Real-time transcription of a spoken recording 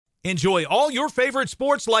Enjoy all your favorite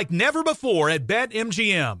sports like never before at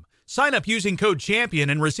BetMGM. Sign up using code CHAMPION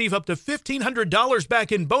and receive up to $1,500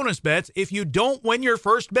 back in bonus bets if you don't win your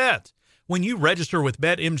first bet. When you register with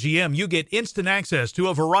BetMGM, you get instant access to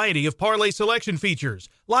a variety of parlay selection features,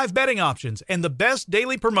 live betting options, and the best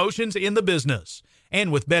daily promotions in the business.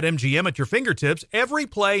 And with BetMGM at your fingertips, every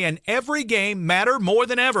play and every game matter more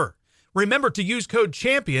than ever. Remember to use code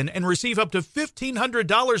CHAMPION and receive up to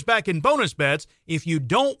 $1,500 back in bonus bets if you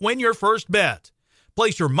don't win your first bet.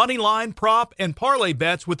 Place your money line, prop, and parlay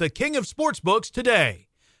bets with the king of sportsbooks today.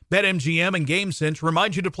 BetMGM and GameSense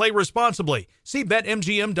remind you to play responsibly. See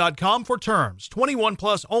BetMGM.com for terms. 21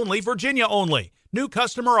 plus only, Virginia only. New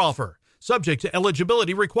customer offer. Subject to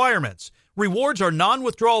eligibility requirements. Rewards are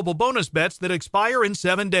non-withdrawable bonus bets that expire in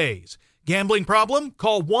 7 days. Gambling problem?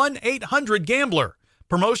 Call 1-800-GAMBLER.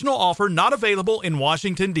 Promotional offer not available in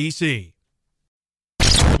Washington, D.C.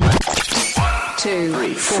 2,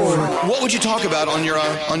 3, 4. What would you talk about on your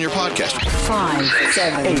podcast? 5,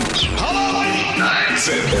 7, 8. Hello? 9,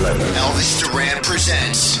 10, 11. Elvis Duran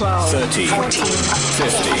presents 12, 13, 14,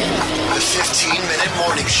 15. The 15-minute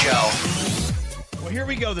morning show. Well, here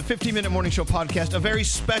we go. The 15-minute morning show podcast. A very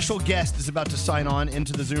special guest is about to sign on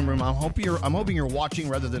into the Zoom room. I'm hoping you're watching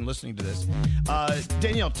rather than listening to this.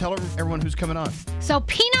 Danielle, tell everyone who's coming on. So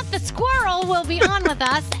Peanut the squirrel will be on with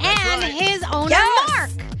us, and right. his owner Mark.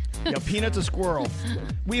 Yeah, Peanut the squirrel.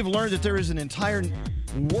 We have learned that there is an entire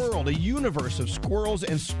world, a universe of squirrels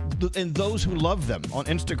and those who love them on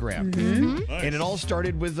Instagram. Mm-hmm. Nice. And it all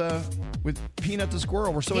started with Peanut the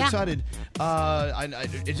squirrel. We're so excited.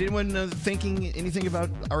 Is anyone thinking anything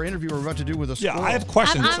about our interview we're about to do with a squirrel? Yeah, I have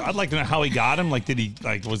questions. I'd like to know how he got him. Like,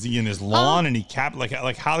 was he in his lawn and he capped?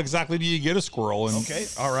 Like, how exactly do you get a squirrel? And okay,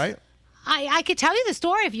 all right. I could tell you the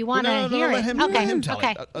story if you want to hear it. Let him tell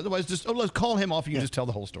it. Otherwise, let's call him off and you just tell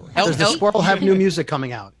the whole story. Does the squirrel have new music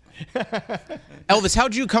coming out? Elvis, how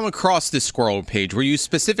did you come across this squirrel page? Were you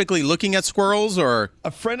specifically looking at squirrels, or?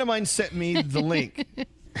 A friend of mine sent me the link.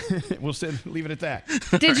 We'll leave it at that.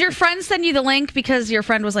 Did your friend send you the link because your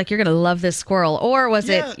friend was like, you're going to love this squirrel? Or was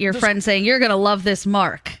it your friend saying, you're going to love this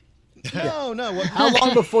Mark? No. How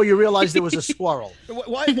long before you realized there was a squirrel?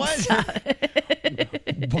 Why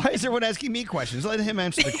is everyone asking me questions? Let him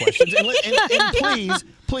answer the questions. And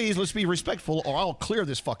please, let's be respectful or I'll clear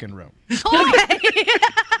this fucking room. Okay.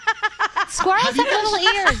 Squirrels have little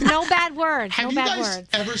ears. No bad words. Have no you bad guys words.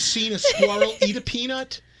 ever seen a squirrel eat a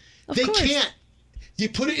peanut? They can't. You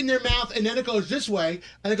put it in their mouth, and then it goes this way,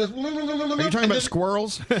 and it goes... Are you talking about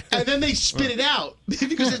squirrels? And then they spit it out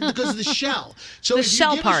because of the shell. So the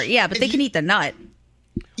shell part, but they can eat the nut.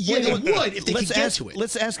 Yeah, they would if they could get to it.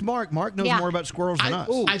 Let's ask Mark. Mark knows more about squirrels than us.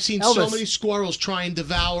 I've seen so many squirrels try and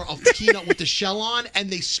devour a peanut with the shell on, and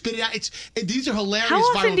they spit it out. These are hilarious viral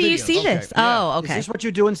videos. How often do you see this? Oh, okay. Is this what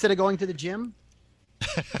you do instead of going to the gym?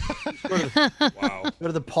 Wow. Go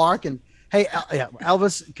to the park and... Hey,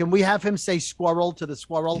 Elvis, can we have him say squirrel to the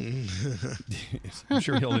squirrel? I'm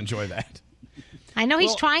sure he'll enjoy that. I know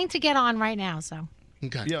he's trying to get on right now, so.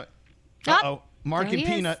 Okay. Yeah. Uh-oh. Mark and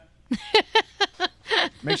Peanut.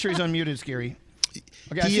 Make sure he's unmuted, Scary.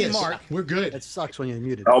 Okay, I see Mark. We're good. It sucks when you're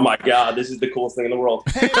muted. Oh, my God. This is the coolest thing in the world.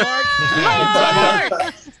 Hey, Mark.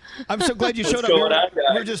 Mark. I'm so glad you showed up.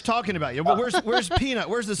 We were just talking about you. But where's Peanut?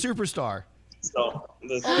 Where's the superstar? So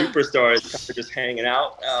the superstar is kind of just hanging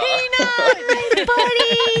out. Peanut,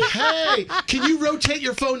 buddy. Hey, can you rotate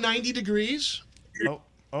your phone 90 degrees? Oh.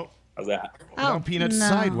 How's that? Peanut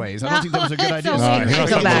sideways. I don't think that was a good idea.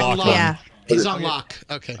 Go back. Yeah. He's on lock.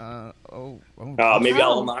 Okay. Maybe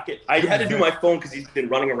I'll unlock it. I had to do my phone because he's been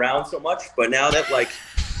running around so much. But now that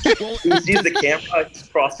he sees the camera, he's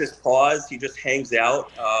crossed his paws. He just hangs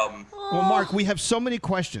out. Well, Mark, we have so many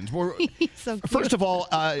questions. First of all,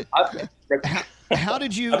 how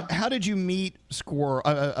did you meet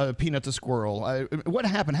Peanut the squirrel? What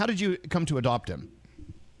happened? How did you come to adopt him?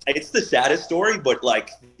 It's the saddest story, but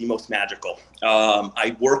the most magical.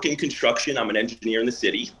 I work in construction. I'm an engineer in the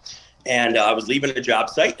city. And I was leaving a job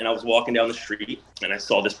site, and I was walking down the street, and I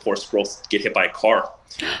saw this poor squirrel get hit by a car.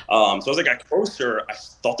 So as I got closer, I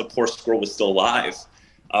thought the poor squirrel was still alive.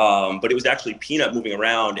 But it was actually Peanut moving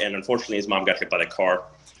around, and unfortunately his mom got hit by the car.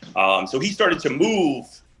 So he started to move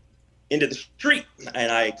into the street,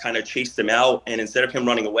 and I kind of chased him out, and instead of him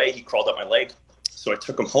running away, he crawled up my leg. So I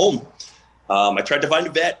took him home. I tried to find a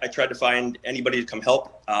vet. I tried to find anybody to come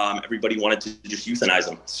help. Everybody wanted to just euthanize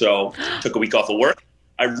him. So took a week off of work.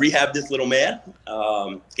 I rehabbed this little man.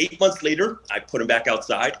 8 months later, I put him back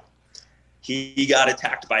outside. He got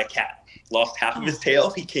attacked by a cat, lost half of his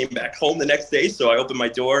tail. He came back home the next day, so I opened my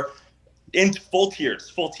door in full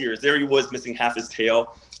tears. There he was, missing half his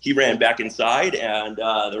tail. he ran back inside, and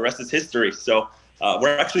the rest is history. So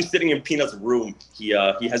we're actually sitting in Peanut's room. He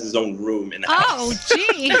has his own room in the house. Oh,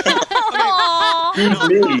 gee.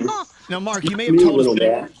 Now, Mark, you may have told us.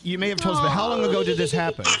 But how long ago did this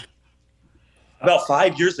happen? About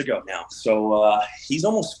 5 years ago now. So he's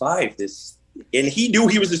almost 5. And he knew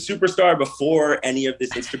he was a superstar before any of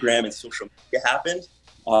this Instagram and social media happened.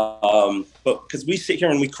 But because we sit here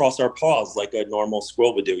and we cross our paws like a normal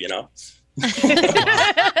squirrel would do, you know.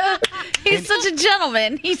 He's such a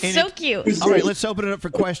gentleman. He's so cute. All right, let's open it up for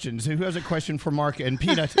questions. Who has a question for Mark and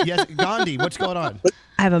Peanut? Yes, Gandhi, what's going on?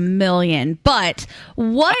 I have a million. But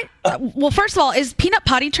what? Well, first of all, is Peanut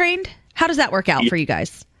potty trained? How does that work out for you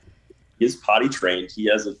guys? He is potty trained. He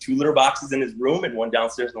has 2 litter boxes in his room and one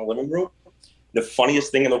downstairs in the living room. The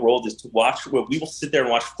funniest thing in the world is to watch. We will sit there and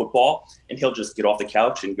watch football, and he'll just get off the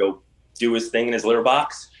couch and go do his thing in his litter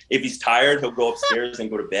box. If he's tired, he'll go upstairs and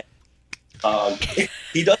go to bed.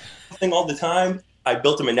 He does something all the time. I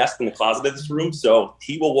built him a nest in the closet of this room, so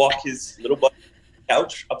he will walk his little butt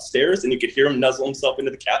couch upstairs, and you could hear him nuzzle himself into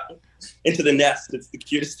the nest. It's the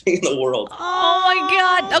cutest thing in the world. Oh my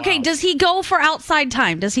God! Okay, does he go for outside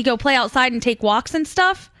time? Does he go play outside and take walks and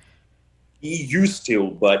stuff? He used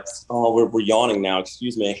to, but we're yawning now.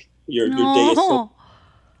 Excuse me. Your day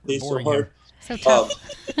is so hard. So tough.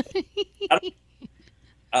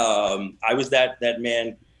 I was that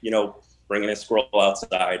man, you know, bringing a squirrel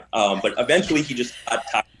outside. But eventually he just got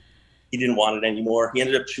tired. He didn't want it anymore. He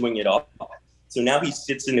ended up chewing it up. So now he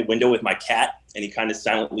sits in the window with my cat, and he kind of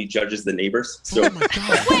silently judges the neighbors. So, oh my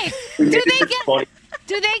God. Wait, do they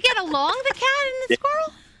get along, the cat and the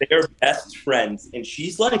squirrel? They're best friends, and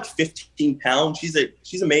she's like 15 pounds. She's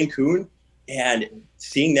a Maine Coon, and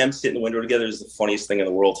seeing them sit in the window together is the funniest thing in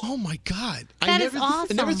the world. Oh my God! That is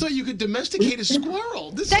awesome. I never thought you could domesticate a squirrel.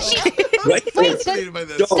 This does is fascinated by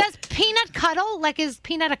this. Does Peanut cuddle? Like, is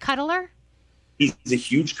Peanut a cuddler? He's a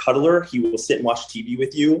huge cuddler. He will sit and watch TV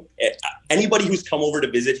with you. Anybody who's come over to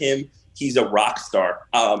visit him, he's a rock star.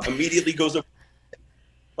 Immediately goes over.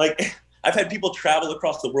 Like, I've had people travel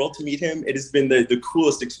across the world to meet him. It has been the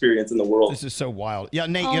coolest experience in the world. This is so wild. Yeah,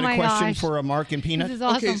 Nate, you had a question for Mark and Peanut? This is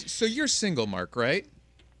awesome. Okay, so you're single, Mark, right?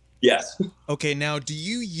 Yes. Okay, now do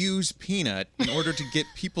you use Peanut in order to get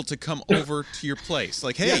people to come over to your place?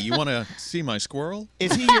 Like, hey, you want to see my squirrel?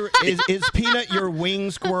 Is is Peanut your wing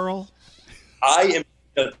squirrel? I am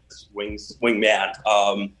a wing man.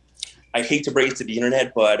 I hate to break it to the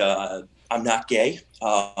internet, but I'm not gay.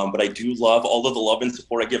 But I do love all of the love and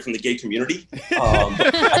support I get from the gay community.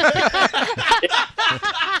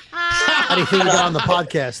 How do you think you got on the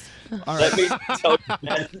podcast? All right. Let me tell you,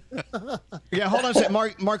 man. Yeah, hold on a second,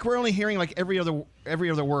 Mark. We're only hearing like every other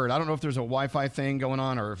word. I don't know if there's a Wi-Fi thing going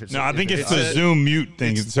on or if it's. No, I think it's the Zoom mute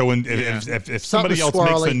thing. So if somebody else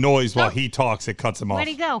makes a noise while he talks, it cuts him off. Where'd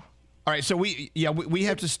he go? All right, so we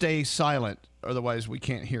have to stay silent, otherwise we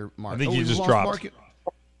can't hear Mark. I think you just dropped.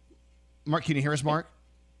 Mark, can you hear us, Mark?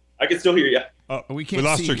 I can still hear you. Oh, we can't. We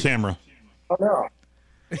lost see your you. camera. Oh no.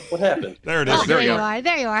 What happened? There it is. Oh, there you are.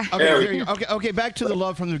 There you are. Okay, there you go. Okay. Back to the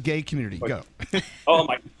love from the gay community. Go. Oh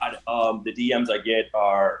my God. The DMs I get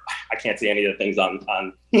are, I can't say any of the things on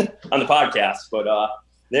the podcast, but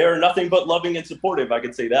they're nothing but loving and supportive. I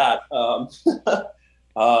could say that.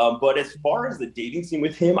 But as far as the dating scene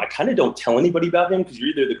with him, I kind of don't tell anybody about him because you're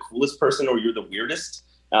either the coolest person or you're the weirdest.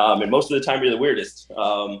 And most of the time you're the weirdest.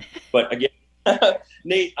 But again,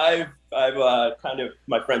 Nate, I've kind of,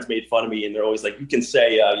 my friends made fun of me and they're always like, you can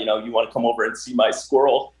say, you want to come over and see my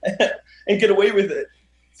squirrel and get away with it.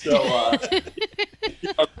 So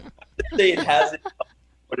it has it,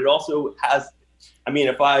 but it also has, I mean,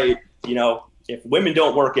 if women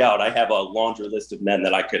don't work out, I have a laundry list of men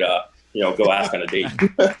that I could, go ask on a date.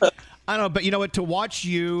 I don't know, but you know what? To watch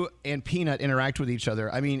you and Peanut interact with each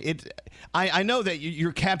other, I mean, I know that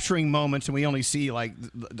you're capturing moments, and we only see like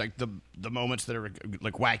the moments that are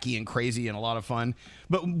like wacky and crazy and a lot of fun.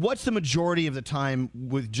 But what's the majority of the time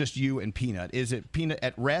with just you and Peanut? Is it Peanut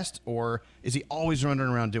at rest, or is he always running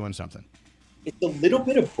around doing something? It's a little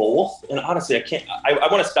bit of both, and honestly, I can't. I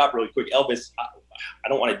want to stop really quick, Elvis. I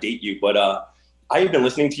don't want to date you, but I have been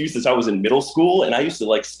listening to you since I was in middle school, and I used to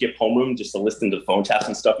like skip homeroom just to listen to the phone taps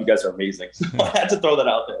and stuff. You guys are amazing. So I had to throw that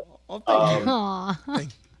out there.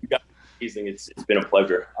 You guys are amazing. It's been a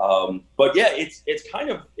pleasure. But yeah,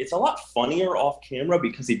 it's a lot funnier off camera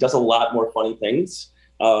because he does a lot more funny things.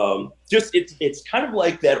 It's kind of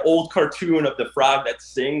like that old cartoon of the frog that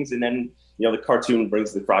sings, and then the cartoon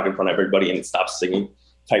brings the frog in front of everybody and it stops singing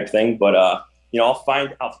type thing. But I'll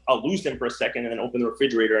lose him for a second and then open the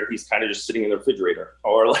refrigerator and he's kind of just sitting in the refrigerator.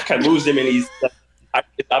 Or like I lose him and I have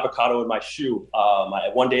avocado in my shoe.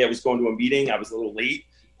 One day I was going to a meeting. I was a little late.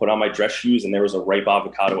 put on my dress shoes, and there was a ripe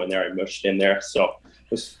avocado in there. I mushed in there. So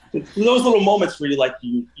those little moments where you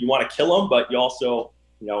want to kill them, but you also,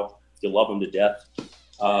 you love them to death.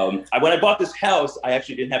 When I bought this house, I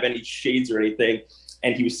actually didn't have any shades or anything.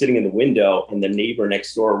 And he was sitting in the window, and the neighbor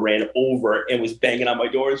next door ran over and was banging on my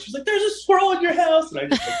door. And she was like, "There's a squirrel in your house." And I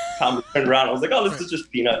just calmly turned around. I was like, "Oh, this is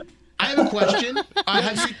just Peanut." I have a question.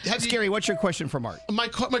 Scary, what's your question for Mark? My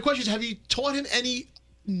question is, have you taught him any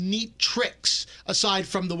neat tricks aside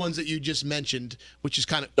from the ones that you just mentioned, which is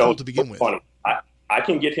kind of cool to begin with? Funny. I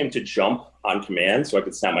can get him to jump on command, so I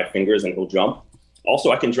can snap my fingers and he'll jump.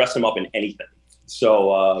 Also, I can dress him up in anything.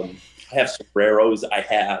 So I have sombreros.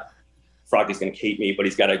 Froggy's going to hate me, but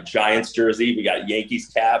he's got a Giants jersey. We got Yankees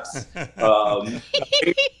caps.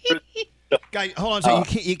 Guy, hold on a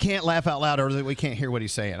second. You can't laugh out loud or we can't hear what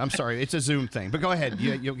he's saying. I'm sorry. It's a Zoom thing. But go ahead.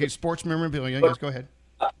 You'll get sports memorabilia. Yes, go ahead.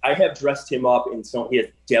 I have dressed him up in he has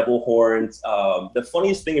devil horns. The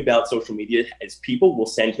funniest thing about social media is people will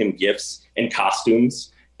send him gifts and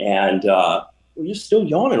costumes. And you're still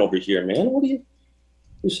yawning over here, man.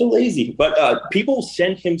 You're so lazy. But people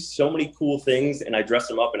send him so many cool things, and I dress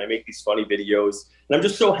him up and I make these funny videos. And I'm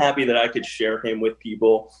just so happy that I could share him with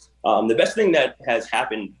people. The best thing that has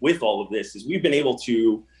happened with all of this is we've been able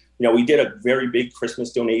to, we did a very big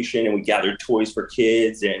Christmas donation, and we gathered toys for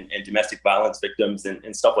kids and domestic violence victims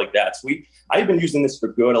and stuff like that. So I've been using this for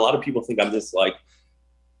good. A lot of people think I'm this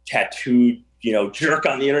tattooed, jerk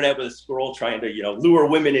on the internet with a squirrel trying to, lure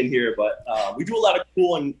women in here. But we do a lot of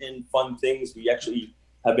cool and fun things. We actually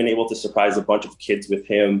have been able to surprise a bunch of kids with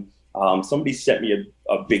him. Somebody sent me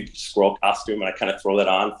a big squirrel costume, and I kind of throw that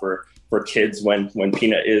on for kids when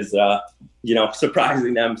Peanut is,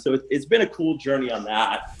 surprising them. So it's been a cool journey on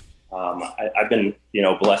that. I've been,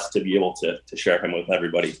 blessed to be able to share him with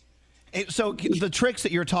everybody. So the tricks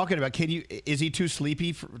that you're talking about, is he too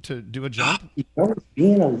sleepy to do a jump?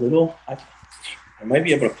 Being a little, I might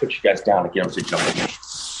be able to put you guys down and get him to jump again.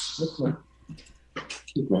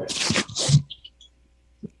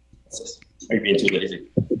 Are you being too lazy?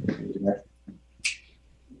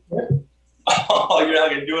 Oh, you're not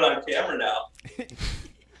gonna do it on camera now.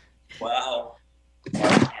 Wow.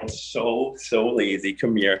 I'm so lazy.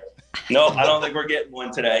 Come here. No, I don't think we're getting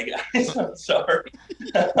one today, guys. I'm sorry.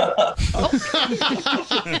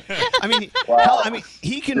 I mean,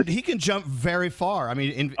 he can jump very far. I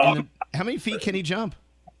mean, how many feet can he jump?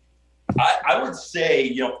 I would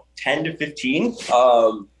say 10 to 15.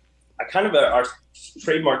 Our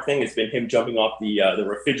trademark thing has been him jumping off the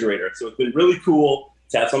refrigerator. So it's been really cool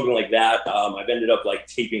to have something like that. I've ended up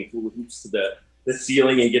taping hula hoops to the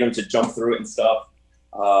ceiling and get him to jump through it and stuff.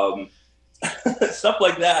 Stuff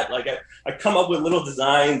like that. I come up with little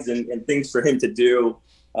designs and things for him to do,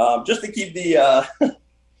 just to keep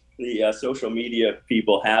the social media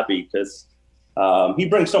people happy, because he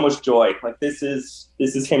brings so much joy. This is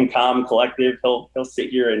him, calm and collective. He'll sit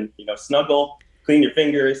here and snuggle, clean your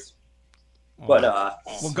fingers. But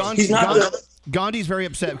Gandhi's very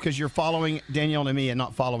upset because you're following Danielle and me and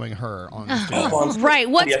not following her on Instagram. Right.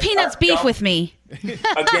 What's Peanut's beef with me?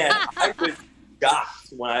 Again, I was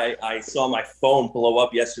shocked when I saw my phone blow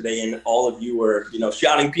up yesterday and all of you were,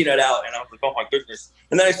 shouting Peanut out. And I was like, oh my goodness.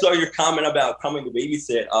 And then I saw your comment about coming to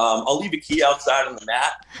babysit. I'll leave a key outside on the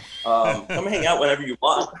mat. Come hang out whenever you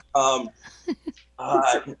want.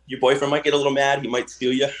 Your boyfriend might get a little mad. He might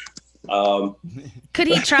steal you. Could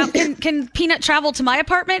he travel? Can Peanut travel to my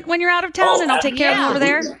apartment when you're out of town, and I'll take care of him over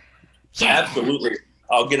there? Yeah. Absolutely.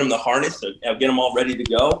 I'll get him the harness. I'll get him all ready to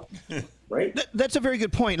go. Right. That's a very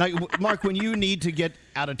good point. Mark, when you need to get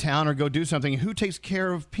out of town or go do something, who takes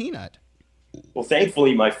care of Peanut? Well,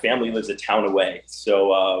 thankfully, my family lives a town away,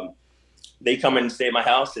 so they come and stay at my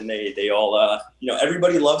house, and they all,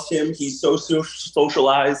 everybody loves him. He's so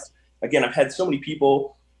socialized. Again, I've had so many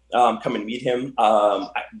people come and meet him.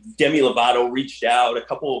 Demi Lovato reached out. A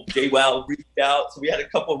couple, JWoww reached out. So we had a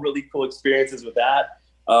couple really cool experiences with that.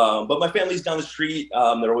 But my family's down the street.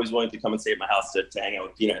 They're always willing to come and stay at my house to hang out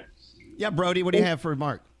with Peanut. Yeah, Brody, what do you have for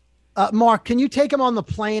Mark? Mark, can you take him on the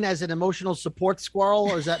plane as an emotional support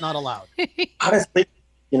squirrel, or is that not allowed? Honestly,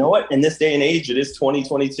 you know what? In this day and age, it is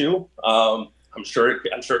 2022. I'm sure it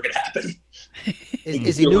could happen.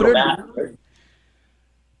 Is he neutered?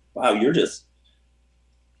 Wow, you're just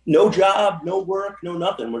no job, no work, no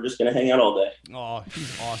nothing. We're just gonna hang out all day. Oh,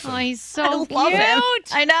 he's awesome. Oh, he's so cute.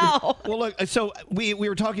 I know. Well, look, so we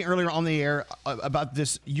were talking earlier on the air about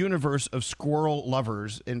this universe of squirrel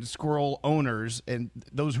lovers and squirrel owners and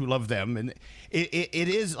those who love them, and it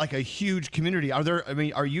is like a huge community.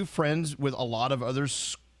 Are you friends with a lot of other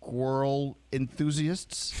squirrel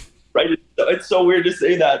enthusiasts? Right. It's so weird to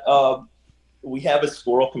say that. we have a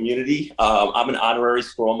squirrel community. I'm an honorary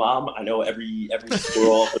squirrel mom. I know every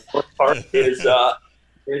squirrel. The first part is a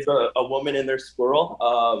woman and their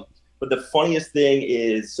squirrel. But the funniest thing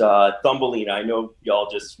is Thumbelina. I know y'all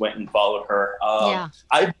just went and followed her.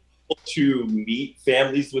 I've been able to meet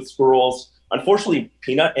families with squirrels. Unfortunately,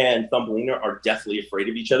 Peanut and Thumbelina are deathly afraid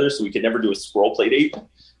of each other, so we could never do a squirrel play date.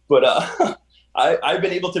 But I've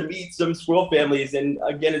been able to meet some squirrel families, and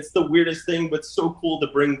again, it's the weirdest thing, but so cool to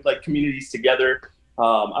bring like communities together.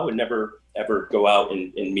 I would never ever go out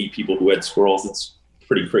and meet people who had squirrels. It's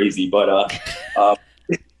pretty crazy, but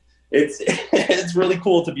it's really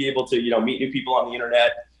cool to be able to meet new people on the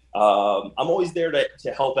internet. I'm always there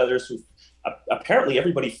to help others who. Apparently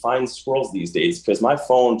everybody finds squirrels these days because my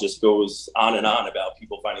phone just goes on and on about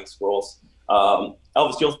people finding squirrels.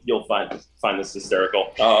 Elvis, you'll find this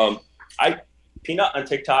hysterical. Peanut on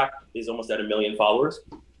TikTok is almost at 1 million followers.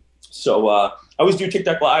 So I always do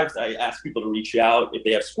TikTok lives. I ask people to reach out if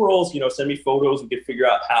they have squirrels, send me photos. We can figure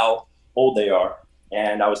out how old they are.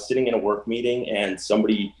 And I was sitting in a work meeting and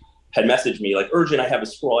somebody had messaged me like, urgent, I have a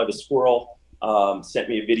squirrel. Sent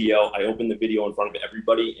me a video. I opened the video in front of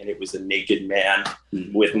everybody, and it was a naked man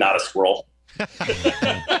with not a squirrel.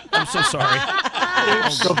 I'm so sorry.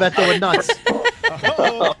 So Beto went nuts.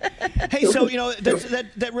 Hey, so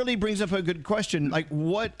that really brings up a good question. Like,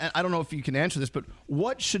 what? I don't know if you can answer this, but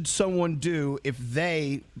what should someone do if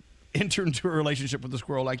they enter into a relationship with a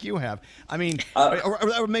squirrel like you have? I mean,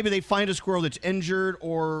 or maybe they find a squirrel that's injured,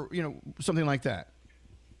 or something like that.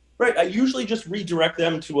 Right. I usually just redirect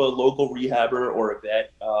them to a local rehabber or a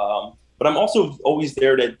vet. But I'm also always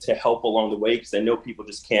there to help along the way because I know people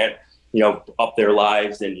just can't, up their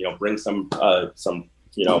lives and, bring some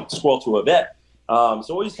squirrel to a vet. So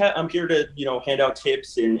always I'm here to, hand out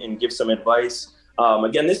tips and give some advice.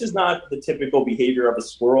 Again, this is not the typical behavior of a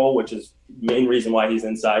squirrel, which is the main reason why he's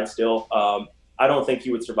inside still. I don't think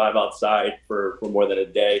he would survive outside for more than a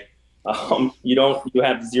day. You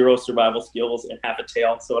have 0 survival skills and half a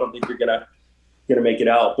tail, so I don't think you're gonna make it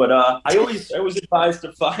out. But I always advise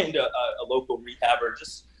to find a local rehabber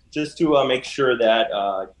just to make sure that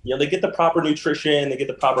they get the proper nutrition, they get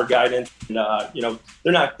the proper guidance, and they're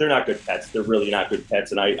not good pets. They're really not good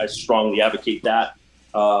pets, and I strongly advocate that.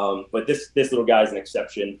 But this little guy's an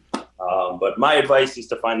exception. But my advice is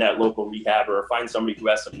to find that local rehabber or find somebody who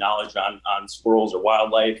has some knowledge on squirrels or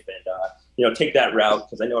wildlife and take that route,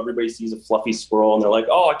 because I know everybody sees a fluffy squirrel and they're like,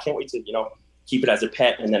 oh, I can't wait to keep it as a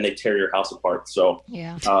pet, and then they tear your house apart. So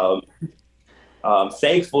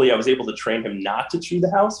thankfully I was able to train him not to chew the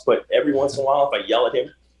house, but every once in a while if I yell at him,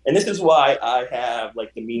 and this is why I have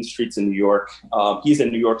like the mean streets in New York. He's a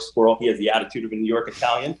New York squirrel. He has the attitude of a New York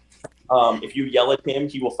Italian. If you yell at him,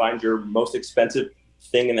 he will find your most expensive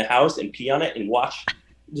thing in the house and pee on it and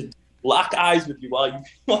lock eyes with you while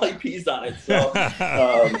he pees on it. So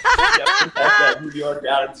that New York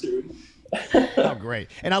attitude. Oh, great.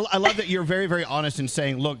 And I love that you're very, very honest in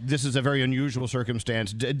saying, look, this is a very unusual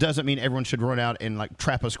circumstance. It doesn't mean everyone should run out and like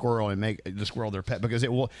trap a squirrel and make the squirrel their pet, because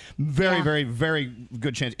it will very, very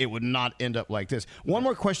good chance it would not end up like this. One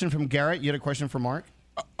more question from Garrett. You had a question for Mark?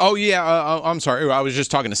 Oh yeah, I'm sorry. I was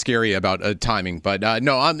just talking to Scary about timing, but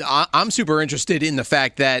no, I'm super interested in the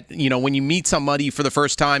fact that when you meet somebody for the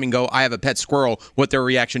first time and go, "I have a pet squirrel," what their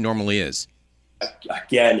reaction normally is.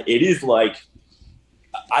 Again, it is like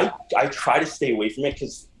I try to stay away from it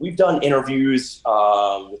because we've done interviews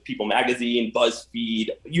with People Magazine, BuzzFeed,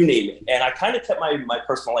 you name it, and I kind of kept my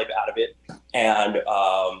personal life out of it. And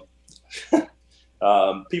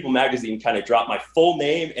People Magazine kind of dropped my full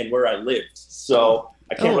name and where I lived, so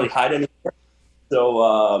I can't really hide anywhere. So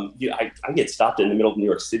I get stopped in the middle of New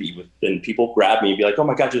York City and people grab me and be like, "Oh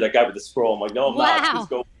my God, you're that guy with the squirrel." I'm like, "No, I'm not.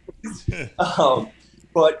 Please go."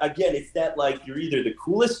 But again, it's that like you're either the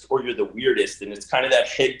coolest or you're the weirdest, and it's kind of that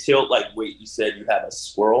head tilt. Like, wait, you said you have a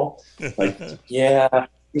squirrel? Like, yeah,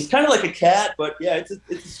 it's kind of like a cat, but yeah, it's a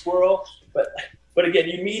squirrel. But again,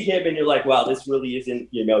 you meet him and you're like, wow, this really isn't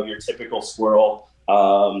your typical squirrel.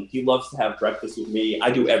 He loves to have breakfast with me.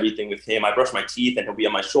 I do everything with him. I brush my teeth and he'll be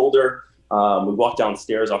on my shoulder. We walk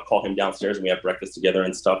downstairs. I'll call him downstairs and we have breakfast together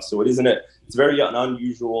and stuff. So it's very an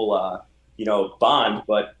unusual, bond.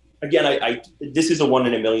 But again, this is a 1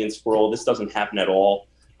 in a million squirrel. This doesn't happen at all.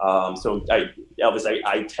 So Elvis,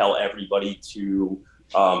 I tell everybody to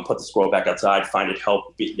put the squirrel back outside, find it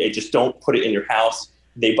help. They just don't put it in your house.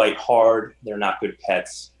 They bite hard. They're not good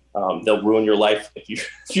pets. They'll ruin your life if you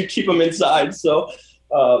keep them inside. So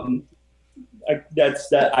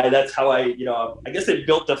that's how I guess it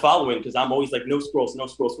built the following, because I'm always like, no squirrels,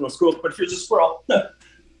 but here's a squirrel.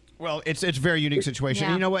 Well, it's a very unique situation. Yeah.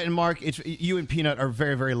 And you know what? And Mark, you and Peanut are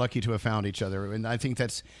very, very lucky to have found each other, and I think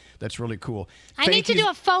that's really cool. I need to do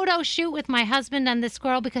a photo shoot with my husband and the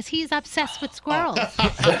squirrel because he's obsessed with squirrels.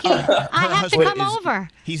 I have to come over.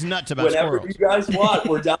 He's nuts about Whenever squirrels. you guys want,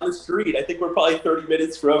 we're down the street. I think we're probably 30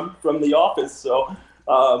 minutes from the office, so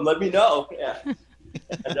let me know. Yeah.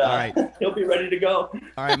 And, All right. He'll be ready to go.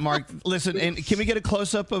 All right, Mark. Listen, and can we get a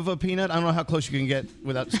close up of a Peanut? I don't know how close you can get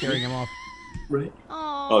without scaring him off. Right.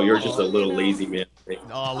 Oh, you're just a little lazy man.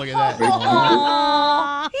 Oh, look at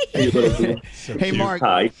that. Hey, Mark.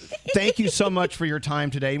 Hi. Thank you so much for your time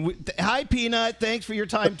today. Hi, Peanut. Thanks for your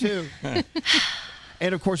time too.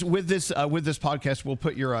 And of course, with this podcast, we'll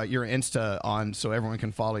put your Insta on so everyone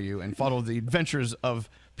can follow you and follow the adventures of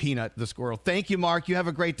Peanut the squirrel. Thank you, Mark. You have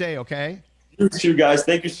a great day. Okay. You too, guys.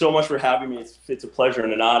 Thank you so much for having me. It's a pleasure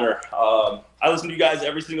and an honor. I listen to you guys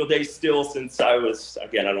every single day still since I was,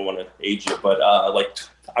 again, I don't want to age you, but like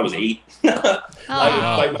I was 8. I would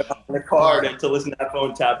fight my mom in the car to listen to that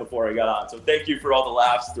phone tap before I got on. So thank you for all the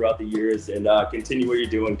laughs throughout the years, and continue what you're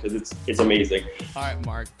doing because it's amazing. All right,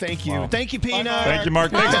 Mark. Thank you. Wow. Thank you, Peanut. Thank you,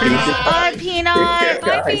 Mark. Thanks, Peanut. Bye, Peanut. Take care,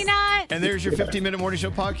 Bye, guys. Peanut. And there's your 15-minute morning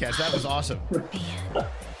show podcast. That was awesome.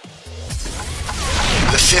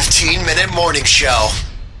 The 15-minute morning show.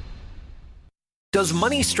 Does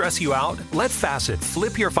money stress you out? Let Facet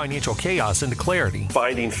flip your financial chaos into clarity.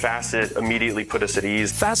 Finding Facet immediately put us at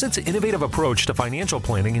ease. Facet's innovative approach to financial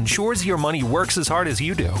planning ensures your money works as hard as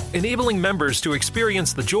you do, enabling members to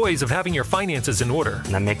experience the joys of having your finances in order.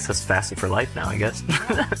 And that makes us Facet for life now, I guess.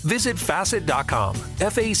 Visit Facet.com,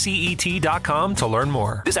 FACET.com to learn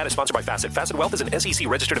more. This ad is sponsored by Facet. Facet Wealth is an SEC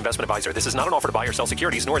registered investment advisor. This is not an offer to buy or sell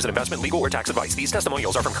securities, nor is it investment, legal, or tax advice. These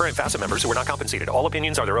testimonials are from current Facet members who are not compensated. All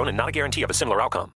opinions are their own and not a guarantee of a similar outcome.